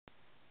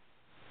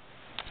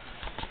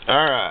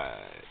All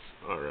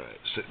right.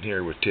 Sitting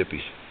here with Tippy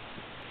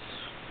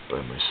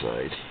by my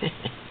side.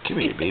 Come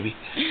here, baby.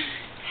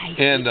 Hi,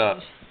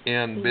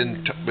 and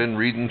been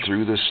reading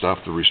through this stuff,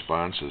 the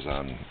responses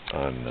on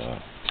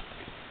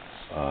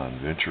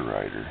Venture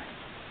Rider.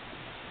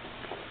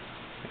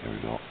 There we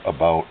go.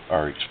 About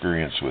our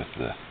experience with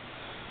the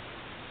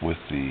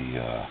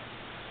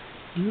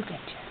new venture.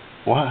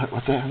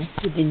 What's that, honey?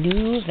 With the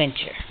new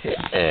venture.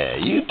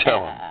 You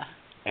tell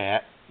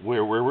them.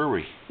 Where were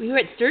we? We were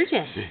at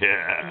Sturgis.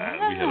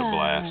 Yeah, we had a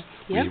blast.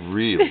 Yep. We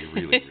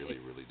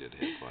really did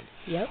have fun.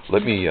 Yep.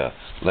 Let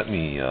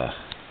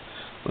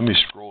me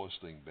scroll this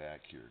thing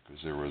back here,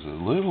 because there was a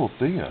little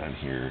thing on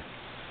here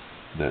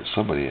that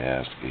somebody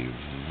asked a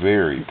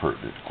very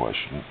pertinent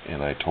question,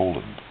 and I told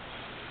him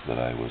that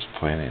I was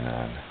planning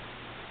on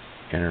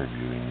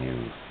interviewing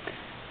you.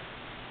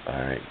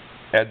 All right,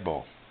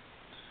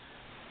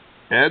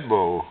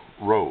 Edbo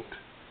wrote,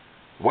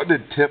 "What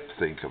did Tip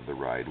think of the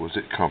ride? Was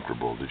it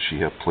comfortable? Did she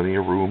have plenty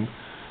of room?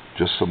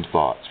 Just some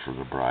thoughts from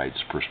the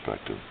bride's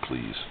perspective,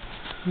 please."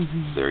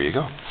 Mm-hmm. There you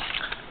go.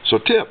 So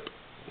Tip,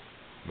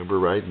 remember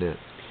riding it?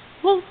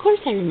 Well, of course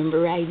I remember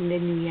riding the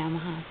new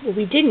Yamaha. Well,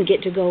 we didn't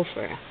get to go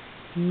for a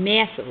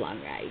massive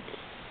long ride,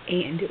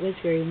 and it was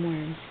very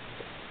warm.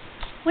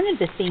 One of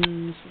the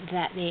things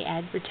that they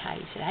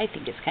advertise that I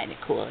think is kind of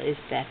cool is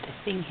that the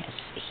thing has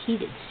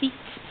heated seats,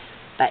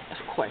 but of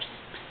course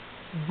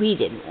we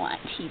didn't want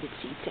heated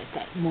seats at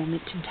that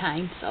moment in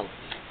time, so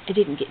I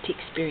didn't get to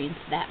experience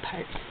that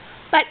part.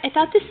 But I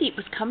thought the seat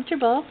was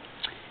comfortable.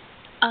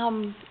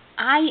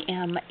 I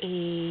am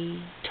a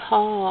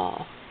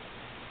tall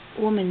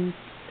woman,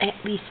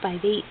 at least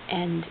 5'8",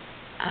 and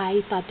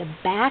I thought the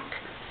back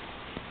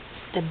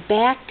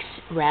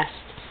rest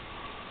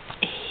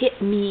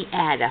hit me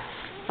at a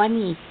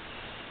funny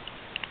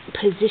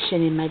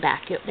position in my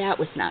back. That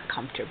was not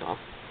comfortable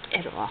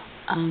at all.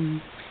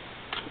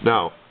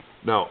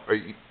 Now, are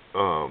you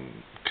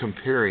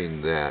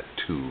comparing that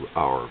to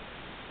our?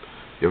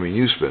 I mean,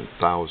 you spent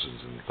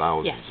thousands and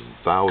thousands and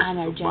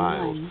thousands of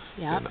miles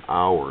and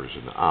hours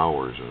and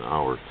hours and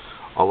hours.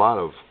 A lot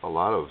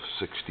of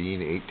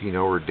 16,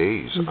 18-hour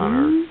days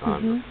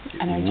on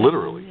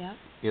literally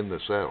in the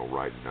saddle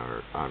riding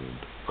on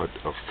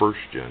a first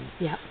gen,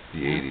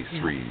 the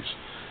 83s.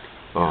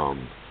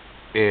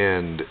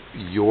 And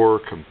you're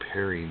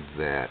comparing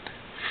that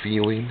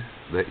feeling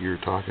that you're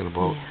talking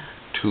about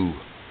to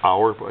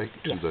our bike,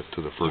 to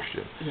the first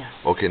gen. Yes.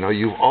 Okay, now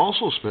you've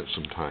also spent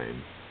some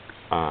time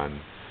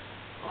on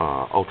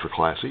Ultra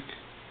Classic.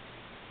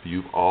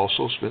 You've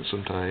also spent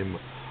some time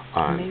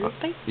on Larry's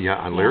bike?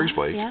 On Larry's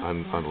bike,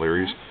 on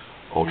Larry's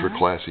Ultra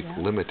Classic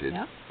Limited.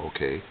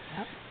 Okay.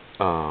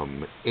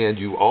 And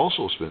you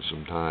also spent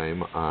some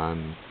time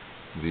on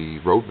the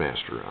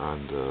Roadmaster,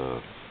 on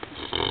the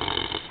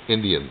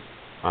Indian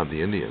at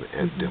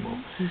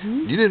demo.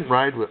 You didn't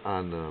ride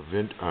on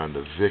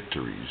the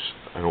Victories.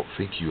 I don't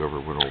think you ever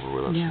went over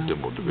with us and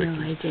demoed the Victories.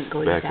 No, I didn't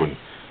go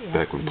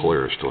back when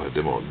Polaris still had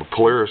demo. But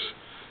Polaris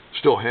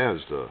still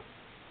has the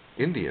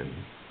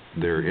Indian,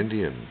 their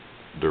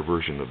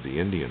version of the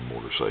Indian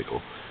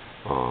motorcycle,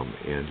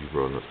 and you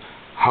rode it.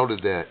 How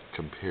did that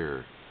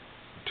compare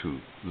to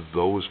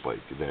those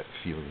bikes, that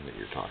feeling that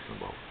you're talking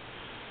about?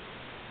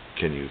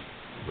 Can you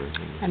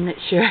remember? I'm not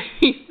sure I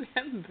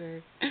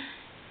remember.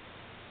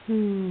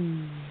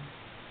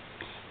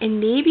 And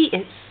maybe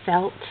it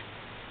felt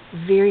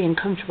very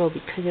uncomfortable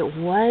because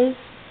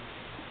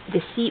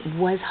the seat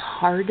was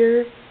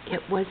harder.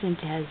 It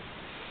wasn't as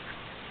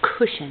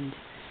cushioned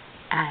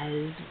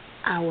as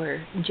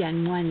our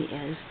Gen 1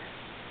 is.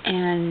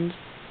 And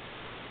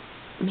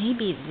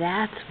maybe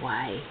that's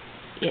why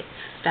it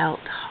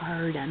felt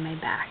hard on my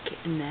back,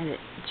 and that it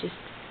just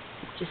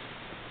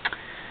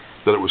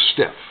that it was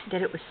stiff.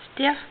 That it was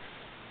stiff,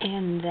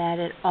 and that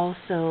it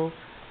also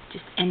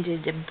just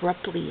ended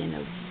abruptly in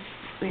a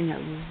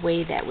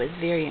way that was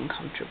very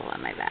uncomfortable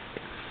on my back.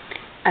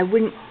 I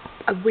wouldn't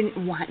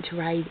want to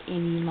ride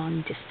any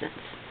long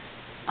distance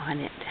on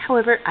it.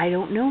 However, I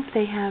don't know if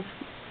they have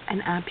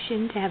an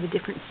option to have a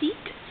different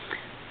seat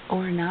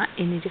or not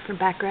in a different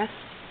backrest,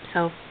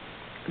 so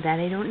that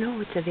I don't know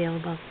what's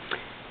available.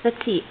 Let's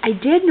see. I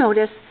did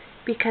notice,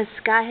 because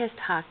Scott has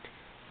talked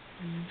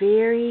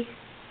very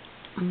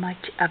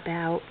much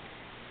about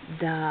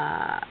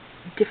the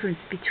difference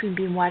between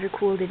being water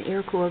cooled and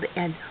air cooled,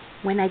 and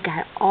when I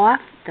got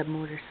off the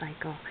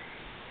motorcycle,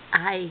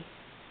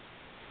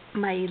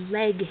 my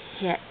leg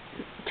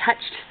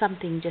touched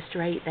something just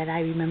right, that I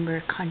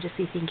remember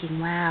consciously thinking,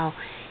 wow,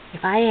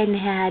 if I hadn't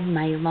had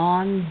my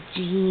long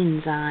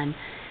jeans on,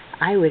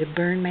 I would have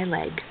burned my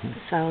leg.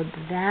 So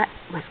that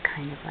was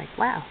kind of like,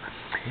 wow.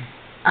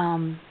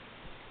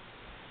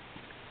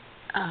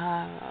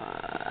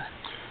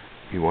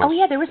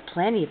 There was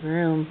plenty of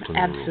room.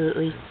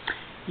 Absolutely.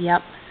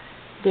 Yep.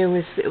 It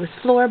was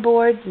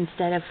floorboards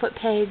instead of foot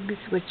pegs,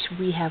 which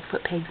we have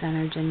foot pegs on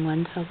our Gen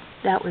 1, so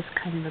that was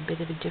kind of a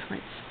bit of a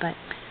difference, but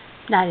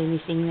not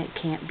anything that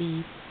can't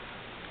be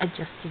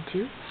adjusted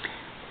to.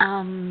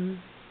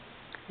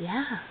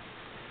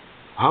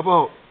 How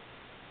about,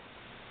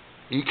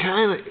 you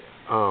kind of,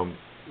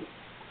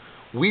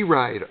 we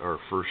ride our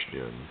first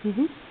gen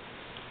Mhm.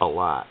 a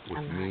lot with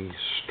A lot. me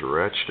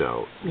stretched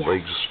out, Yes.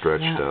 legs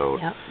stretched Yep,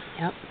 out,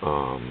 Yep.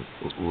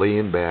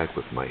 laying back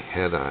with my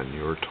head on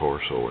your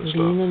torso and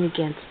Leaning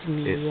against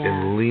me.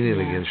 and leaning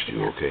against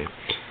you. Okay.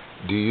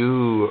 Do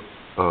you?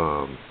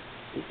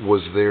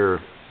 Was there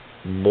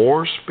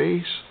more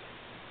space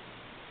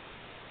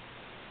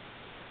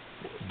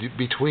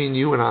between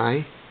you and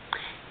I?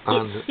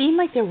 It seemed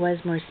like there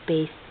was more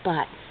space,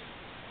 but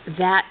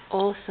that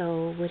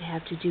also would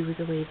have to do with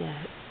the way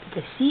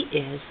the seat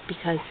is,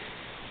 because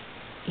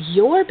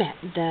your back,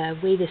 the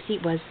way the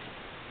seat was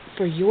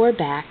for your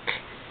back,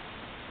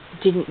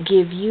 didn't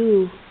give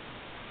you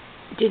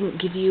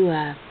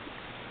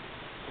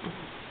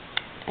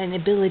an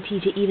ability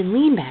to even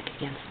lean back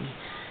against me.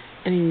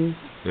 I mean,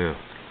 yeah.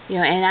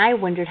 And I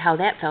wondered how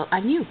that felt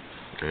on you.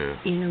 Yeah.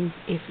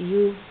 If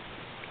you.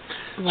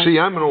 See,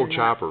 I'm an old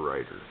chopper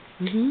rider,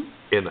 Mm-hmm.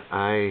 and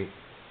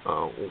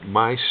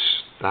my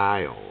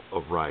style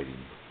of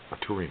riding a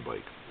touring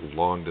bike,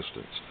 long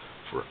distance,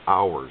 for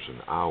hours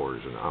and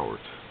hours and hours.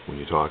 When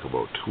you talk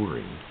about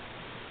touring,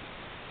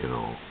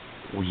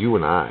 you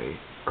and I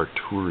are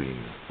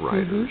touring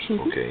riders,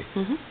 okay?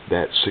 Mm-hmm.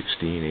 That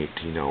 16,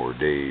 18-hour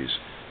days,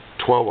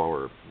 12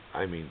 hours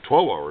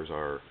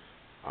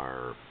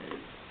are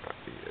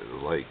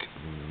like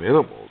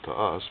minimal to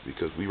us,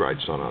 because we ride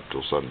sun up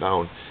till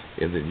sundown,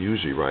 and then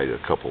usually ride a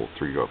couple,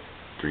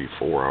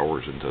 4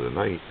 hours into the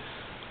night,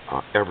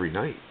 every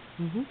night,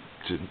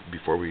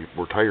 before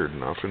we're tired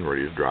enough and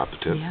ready to drop the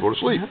tent and go to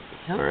sleep. Yep.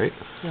 All right.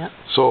 Yep.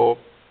 So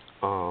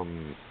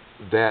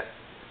that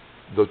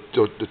the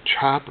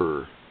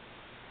chopper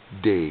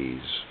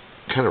days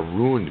kind of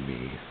ruined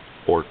me,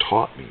 or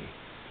taught me.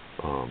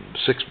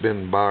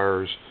 6-bin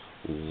bars,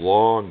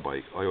 long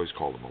bike. I always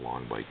call them a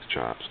long bike, the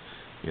chops.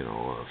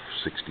 A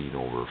 16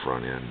 over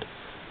front end,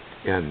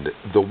 and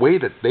the way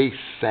that they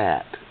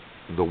sat,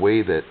 the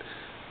way that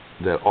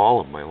all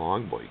of my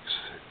long bikes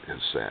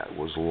have sat,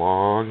 was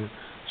long,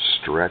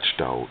 stretched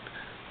out,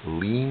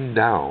 leaned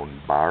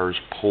down, bars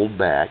pulled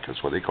back.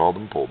 That's why they call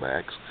them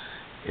pullbacks,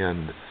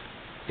 and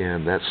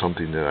that's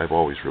something that I've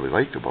always really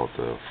liked about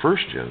the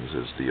first gens,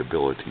 is the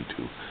ability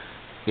to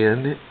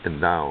in and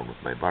down with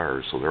my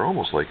bars, so they're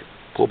almost like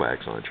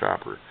pullbacks on a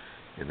chopper,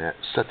 and that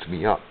sets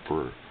me up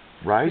for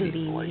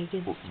riding like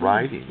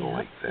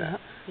that.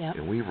 Yep.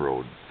 And we've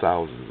rode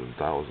thousands and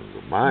thousands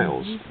of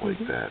miles like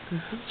that.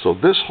 So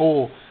was this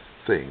whole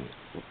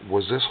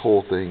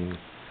thing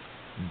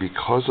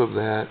because of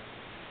that,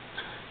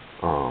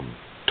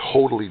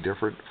 totally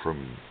different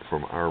from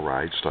our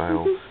ride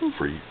style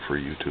for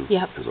you two?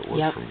 Yep. As it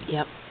was from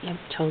Yep.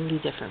 Totally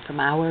different from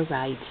our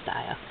ride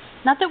style.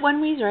 Not that one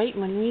way's right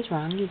and one way's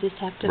wrong. You just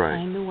have to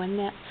find the one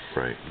that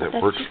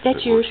works.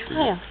 That's your works for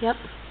style. you. Yep.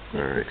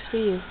 All right. Works for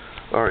you.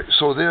 All right.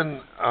 So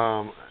then,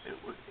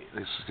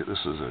 this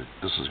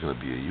is going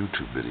to be a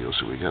YouTube video,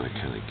 so we got to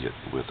kind of get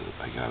with it.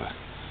 I gotta.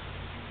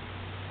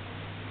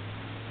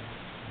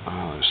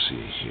 Let's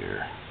see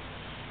here.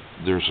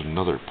 There's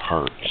another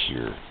part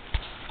here.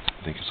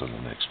 I think it's on the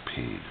next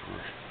page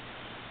where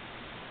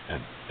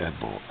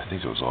Edbo. I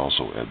think it was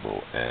also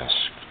Edbo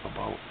asked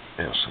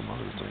some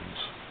other things.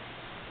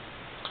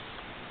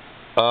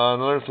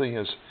 Another thing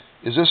is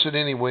this in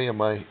any way,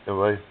 am I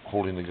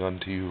holding the gun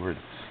to you,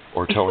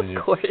 or telling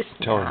you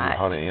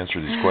how to answer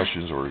these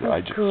questions, or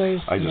I just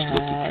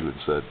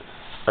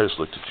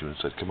looked at you and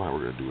said, come on,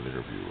 we're going to do an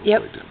interview.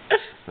 Yep.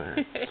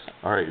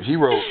 All right. He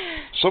wrote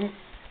some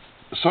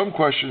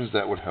questions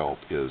that would help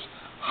is,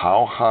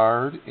 how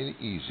hard and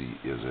easy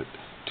is it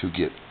to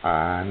get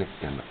on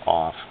and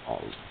off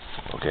of?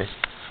 Okay.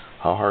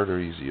 How hard or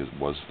easy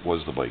was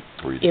the bike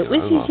for you to get on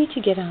and off? It was easy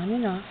to get on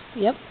and off.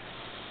 Yep.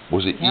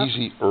 Was it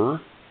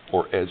easier,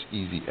 or as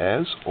easy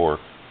as, or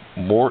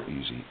more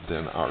easy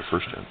than our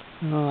first gen?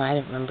 Oh, I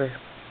don't remember.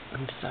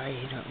 I'm sorry,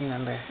 I don't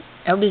remember.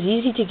 It was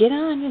easy to get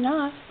on and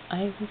off.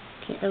 I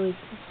can't really.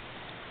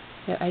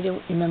 I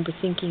don't remember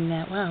thinking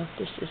that. Wow,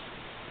 this is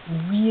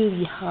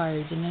really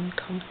hard and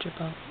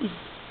uncomfortable.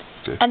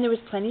 Okay. And there was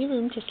plenty of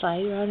room to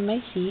slide around in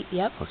my seat.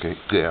 Yep. Okay.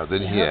 Yeah.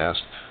 Then he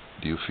asked,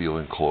 "Do you feel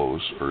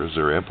enclosed, or is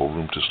there ample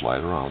room to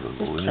slide around a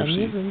little in your seat?"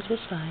 Plenty of room to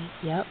slide.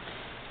 Yep.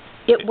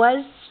 It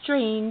was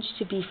strange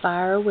to be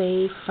far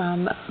away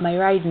from my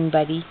riding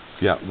buddy.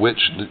 Yeah,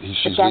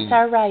 that's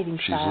our riding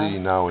style. She's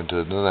leading now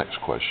into the next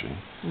question.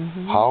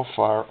 How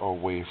far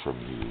away from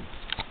you?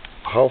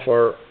 How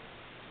far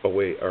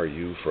away are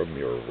you from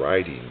your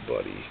riding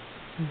buddy?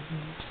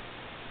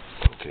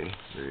 Okay,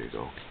 there you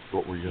go.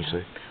 What were you going to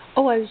say?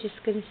 Oh, I was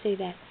just going to say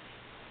that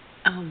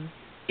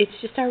it's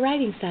just our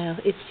riding style.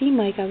 It seemed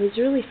like I was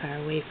really far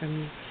away from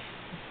you,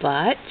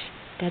 but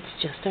that's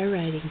just our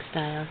riding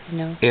style,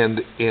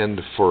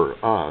 And for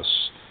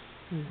us,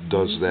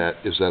 is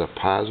that a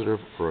positive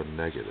or a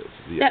negative?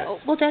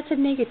 That's a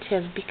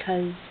negative,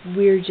 because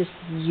we're just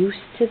used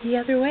to the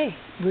other way.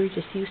 We're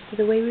just used to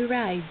the way we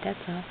ride. That's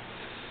all.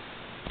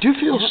 Do you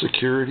feel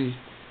security?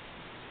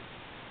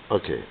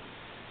 Okay.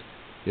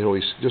 You know,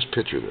 just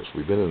picture this.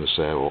 We've been in the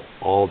saddle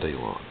all day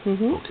long,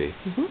 okay?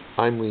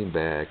 I'm leaned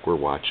back. We're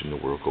watching the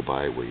world go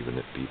by, waving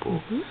at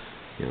people.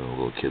 You know,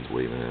 little kids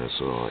waving at us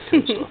and all that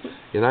kind of stuff.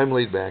 And I'm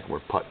laid back, and we're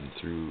putting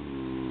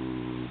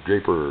through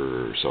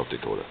Draper, South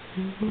Dakota,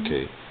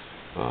 okay?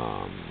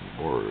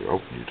 Or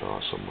out in Utah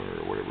somewhere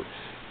or whatever.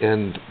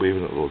 And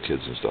waving at little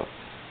kids and stuff.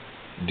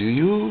 Do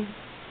you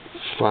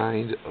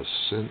find a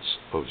sense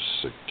of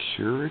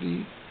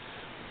security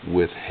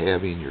with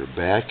having your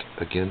back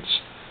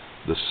against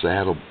the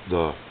saddle,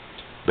 the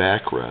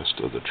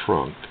backrest of the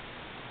trunk,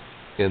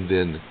 and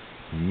then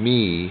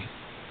me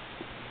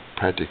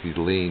practically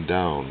laying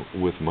down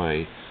with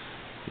my,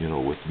 you know,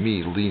 with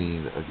me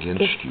leaning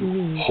against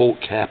you,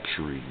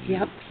 capturing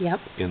you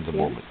in the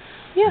moment?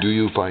 Do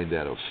you find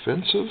that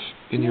offensive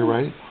in your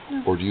riding,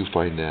 or do you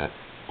find that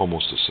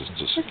almost a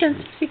sense of security?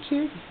 A sense of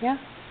security,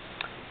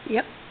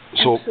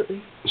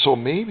 absolutely. So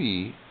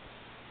maybe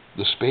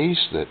the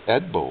space that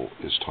Edbo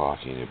is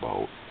talking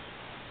about,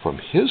 from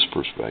his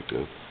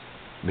perspective,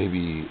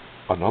 maybe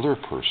another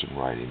person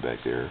riding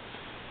back there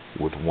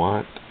would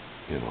want,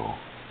 you know,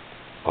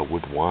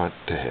 would want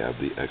to have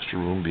the extra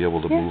room, be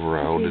able to move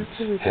around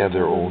and have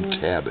their own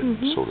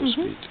cabin, so to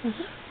speak,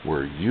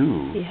 where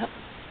you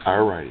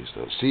are riding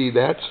stuff. See,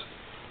 that's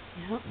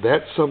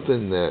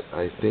something that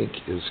I think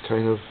is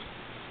kind of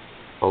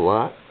a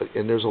lot,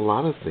 and there's a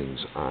lot of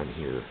things on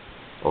here,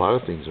 a lot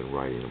of things in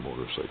riding a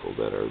motorcycle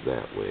that are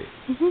that way.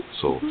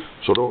 So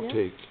don't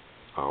take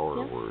our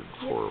word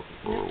for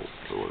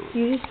whatever.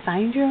 You just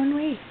find your own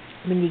way.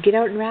 When you get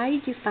out and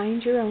ride, you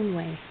find your own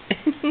way.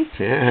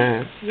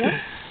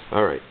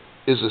 All right.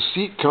 Is the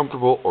seat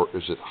comfortable or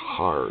is it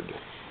hard?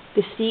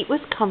 The seat was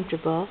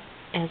comfortable.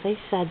 As I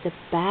said, the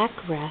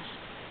backrest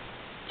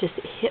just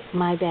hit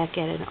my back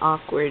at an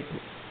awkward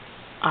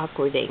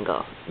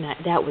angle.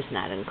 That was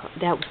not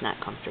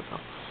comfortable.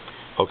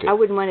 Okay. I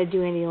wouldn't want to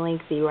do any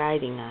lengthy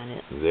riding on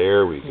it.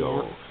 There we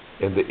go.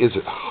 And is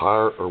it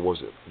hard or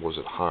was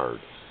it hard?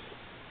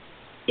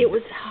 It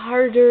was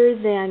harder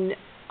than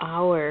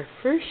our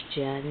first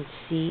gen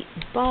seat,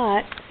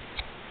 but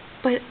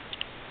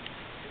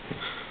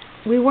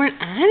we weren't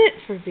on it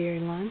for very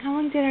long. How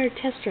long did our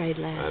test ride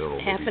last? I don't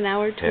know. Half an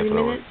hour, 20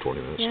 minutes?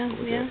 20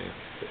 minutes.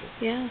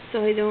 Yeah,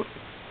 so I don't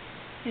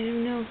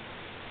know.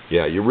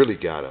 Yeah, you really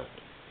gotta,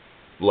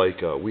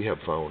 like, we have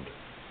found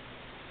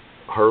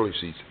Harley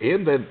seats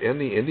and the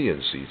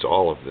Indian seats,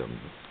 all of them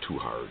too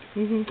hard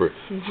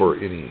for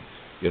any,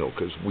 you know,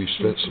 because we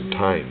spent some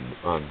time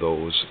on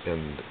those,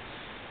 and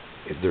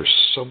there's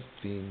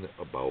something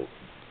about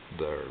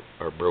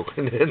our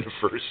broken in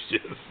first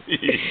gen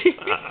seat.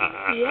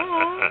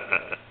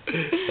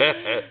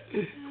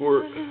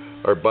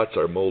 Our butts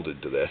are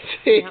molded to that.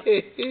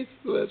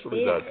 That's what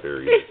it's not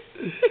very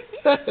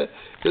good.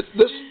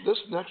 This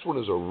next one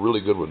is a really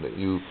good one.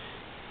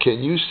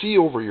 Can you see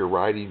over your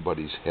riding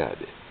buddy's head,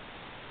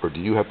 or do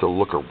you have to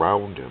look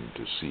around him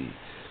to see?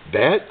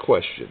 That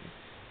question.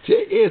 To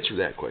answer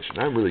that question,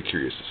 I'm really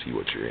curious to see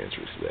what your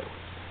answer is to that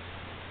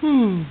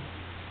one.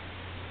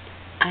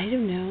 I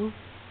don't know.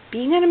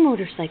 Being on a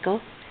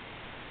motorcycle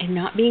and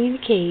not being in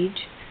a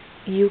cage,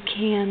 you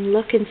can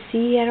look and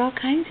see at all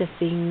kinds of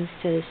things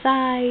to the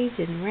sides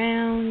and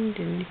around,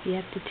 and if you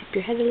have to tip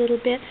your head a little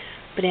bit.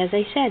 But as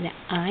I said,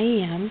 I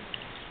am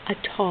a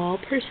tall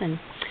person.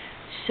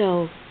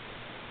 So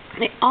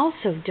I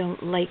also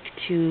don't like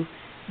to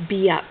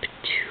be up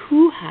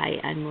too high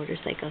on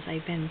motorcycles.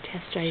 I've been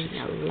test riding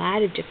a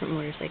lot of different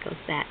motorcycles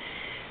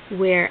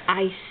where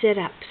I sit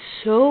up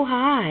so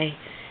high,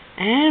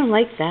 and I don't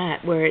like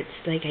that, where it's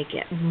like I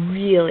get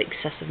real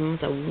excessive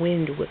with the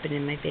wind whipping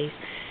in my face.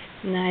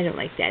 No, I don't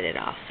like that at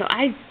all. So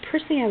I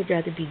would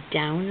rather be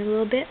down a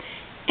little bit.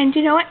 And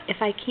you know what? If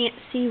I can't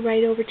see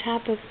right over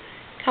top of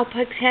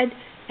Cowpuck's head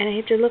and I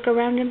have to look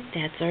around him,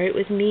 that's all right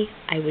with me.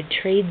 I would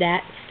trade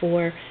that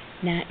for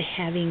not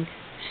having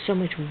so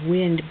much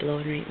wind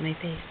blowing right in my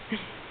face.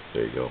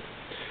 There you go.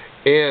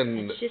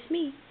 And that's just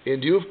me.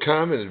 And you've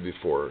commented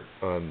before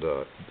on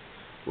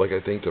like I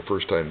think the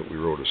first time that we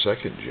rode a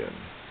second gen,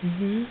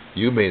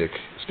 you made a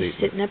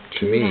statement sitting up to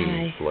too me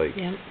high. like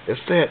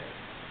it's that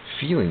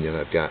feeling that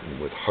I've gotten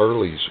with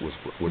Harleys,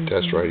 with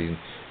test riding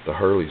the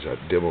Harleys at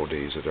demo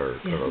days at our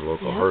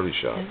local Harley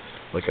shop.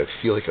 Like I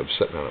feel like I'm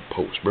sitting on a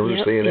post.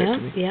 Remember saying that to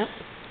me?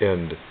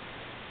 And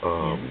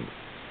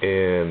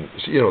and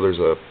so, you know, there's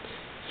a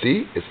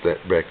it's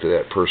that back to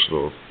that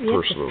personal thing.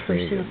 Personal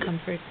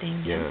comfort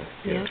thing.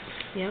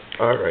 Yep.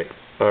 All right.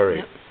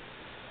 Yep.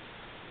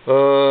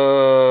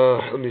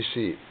 Let me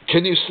see.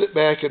 Can you sit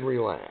back and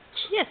relax?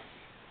 Yes,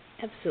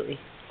 absolutely.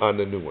 On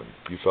the new one,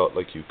 you felt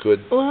like you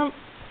could. Well,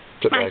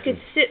 I could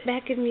sit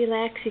back and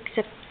relax,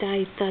 except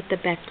I thought the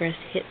backrest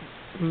hit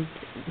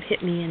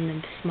me in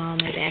the small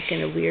of my back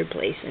in a weird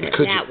place, and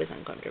that was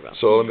uncomfortable.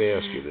 So let me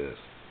ask you this.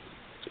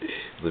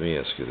 Let me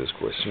ask you this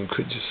question.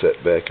 Could you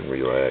sit back and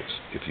relax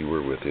if you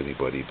were with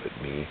anybody but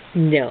me?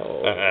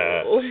 No.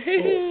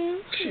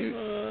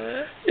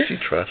 She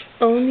trusts.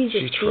 Only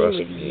just being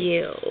with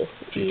you.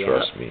 She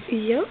trusts me.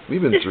 Yep.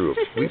 We've been through.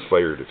 We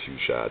fired a few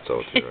shots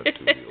out there on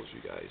two wheels,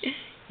 you guys.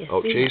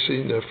 out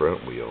chasing the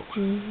front wheel.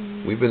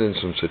 Mm-hmm. We've been in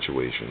some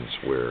situations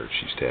where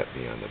she's tapped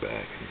me on the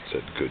back and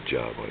said, "Good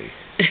job, honey."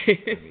 I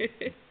mean,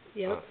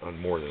 yep. On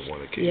more than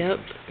one occasion. Yep.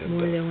 And,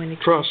 more than one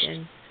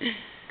occasion.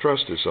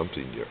 Trust is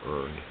something you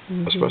earn,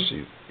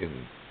 especially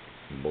in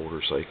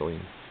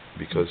motorcycling,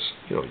 because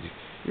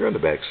you're on the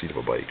back seat of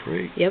a bike,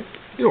 right? Yep.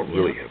 You don't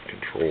really have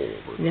control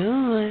over.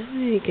 No, I don't have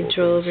any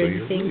control over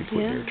anything. So you're really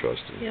putting your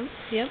trust in. Yep.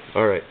 Yep.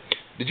 All right.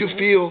 Did you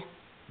feel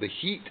the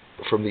heat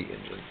from the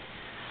engine?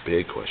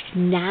 Big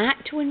question.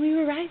 Not when we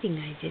were riding,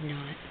 I did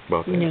not.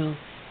 About that? No.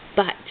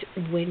 But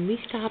when we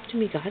stopped and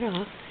we got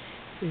off,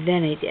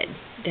 then I did.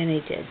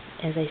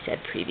 As I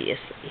said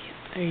previously.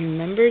 I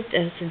remembered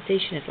the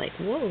sensation of like,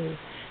 whoa,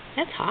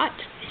 that's hot.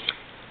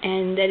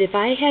 And that if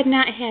I had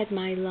not had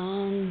my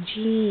long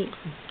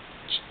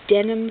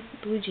denim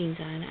blue jeans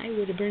on, I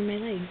would have burned my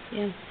legs.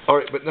 Yeah. All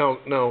right, but now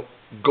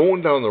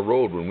going down the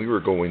road, when we were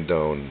going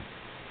down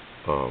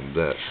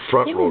that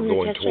front road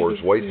going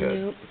towards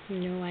Whitehead.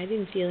 No, I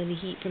didn't feel any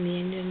heat from the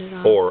engine at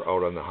all. Or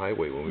out on the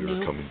highway when we were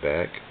coming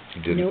back,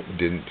 you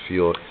didn't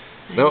feel it.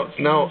 I didn't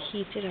feel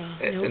any heat at all.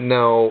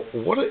 Now,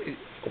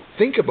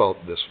 think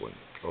about this one,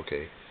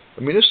 okay? I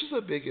mean, this is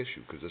a big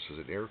issue because this is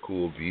an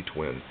air-cooled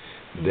V-twin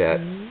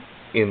that,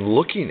 in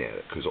looking at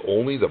it, because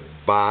only the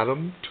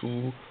bottom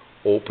two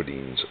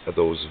openings of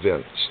those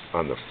vents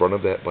on the front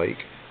of that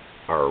bike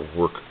are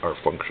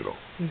functional.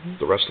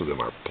 The rest of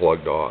them are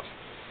plugged off.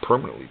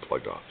 Permanently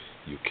plugged off.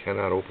 You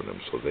cannot open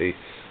them.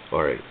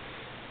 All right.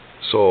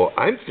 So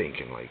I'm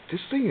thinking, like, this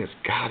thing has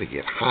got to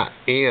get hot.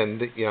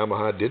 And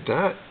Yamaha did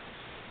not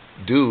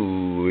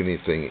do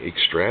anything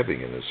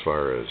extravagant as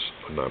far as,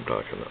 I'm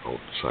talking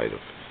outside of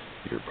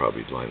your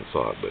probably line of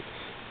thought,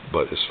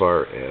 but as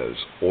far as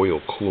oil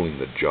cooling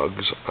the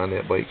jugs on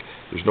that bike,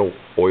 there's no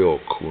oil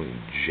cooling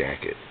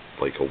jacket,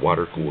 like a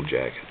water cooled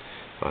jacket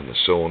on the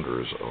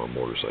cylinders on a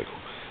motorcycle,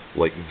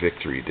 like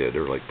Victory did,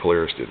 or like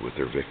Polaris did with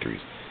their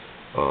Victories.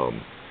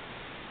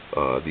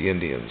 The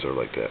Indians are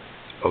like that.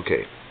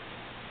 Okay.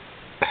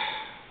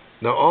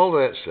 Now, all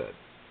that said,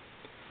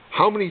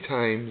 how many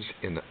times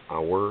in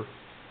the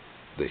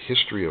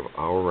history of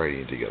our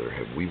riding together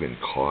have we been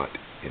caught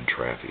in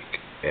traffic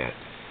at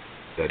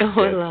a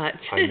lot.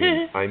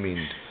 I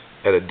mean,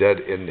 at a dead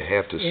end,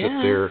 have to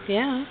sit there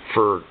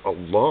for a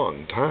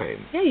long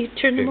time. Yeah, you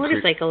turn the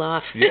motorcycle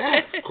off.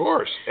 Yeah, of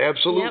course,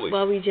 absolutely.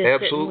 While we just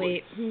sit and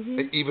wait.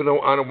 Even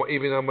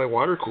on my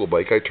water cool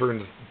bike, I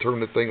turn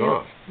the thing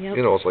off. Yep.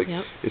 It's like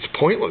it's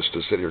pointless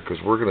to sit here because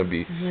we're going to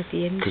be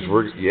because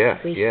we're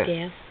gas.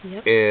 Yep.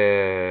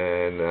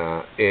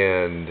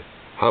 And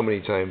how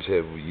many times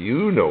have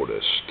you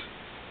noticed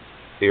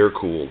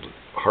air-cooled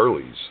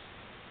Harleys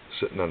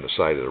sitting on the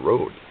side of the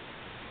road?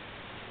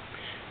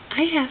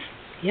 I have.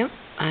 Yep,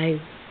 I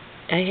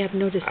have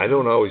noticed. I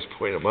don't always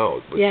point them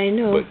out. But, I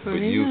know. But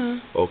you know.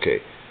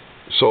 Okay.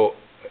 So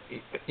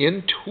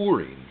in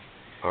touring,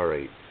 all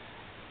right.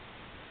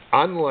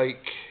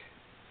 Unlike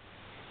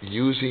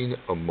using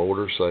a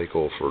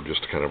motorcycle for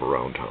just kind of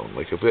around town,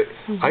 like if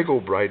I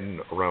go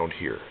riding around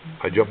here,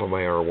 I jump on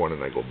my R1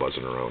 and I go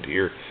buzzing around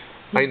here.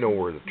 I know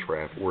where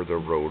the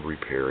road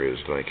repair is,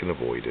 and I can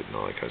avoid it and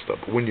all that kind of stuff.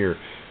 But when you're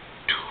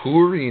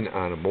touring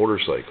on a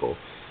motorcycle,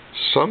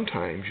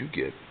 sometimes you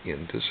get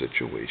into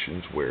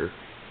situations where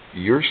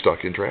you're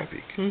stuck in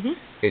traffic,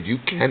 and you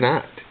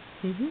cannot.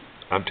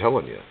 I'm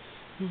telling you.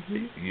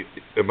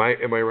 Am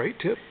I right,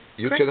 Tip?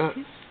 You Correct. cannot.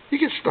 You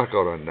get stuck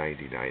out on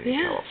 99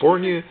 in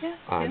California,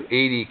 on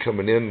 80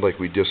 coming in like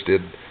we just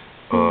did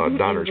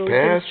Donner's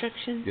Pass.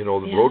 The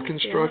road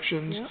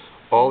constructions,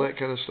 all that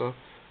kind of stuff.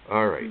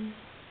 All right.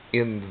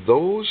 In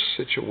those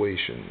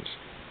situations,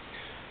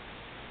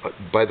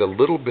 by the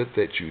little bit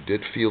that you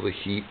did feel the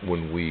heat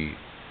when we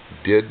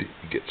did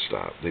get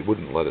stopped, they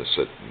wouldn't let us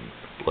sit and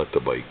let the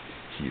bike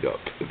heat up.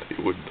 They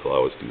wouldn't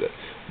allow us to do that.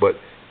 But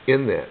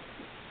in that,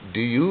 do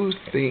you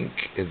think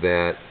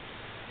that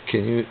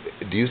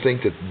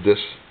this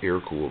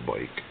air-cooled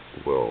bike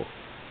will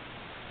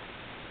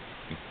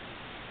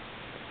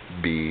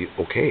be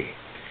okay?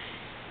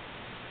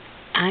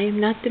 I'm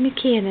not the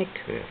mechanic,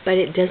 but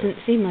it doesn't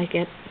seem like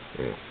it.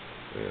 Yeah.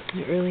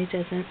 It really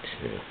doesn't.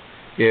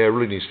 Yeah, it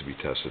really needs to be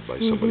tested by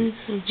somebody.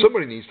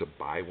 Somebody needs to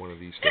buy one of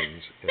these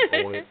things and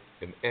own it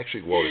and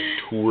actually go out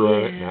and tour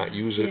on it, not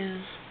use it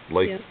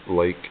like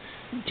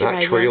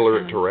not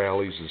trailer it to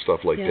rallies and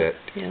stuff like that.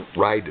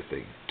 Ride the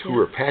thing,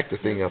 tour, pack the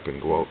thing up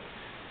and go out.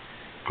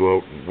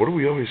 And what do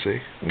we always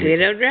say?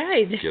 Get out and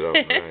ride. Get out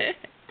and ride.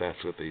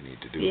 That's what they need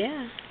to do.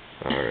 Yeah.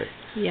 All right.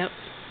 Yep.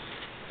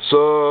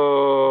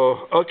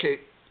 So,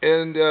 okay.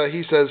 And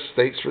he says,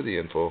 thanks for the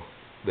info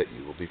that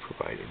you will be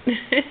providing.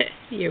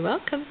 You're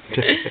welcome.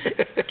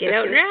 Get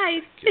out and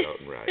ride. Get out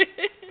and ride.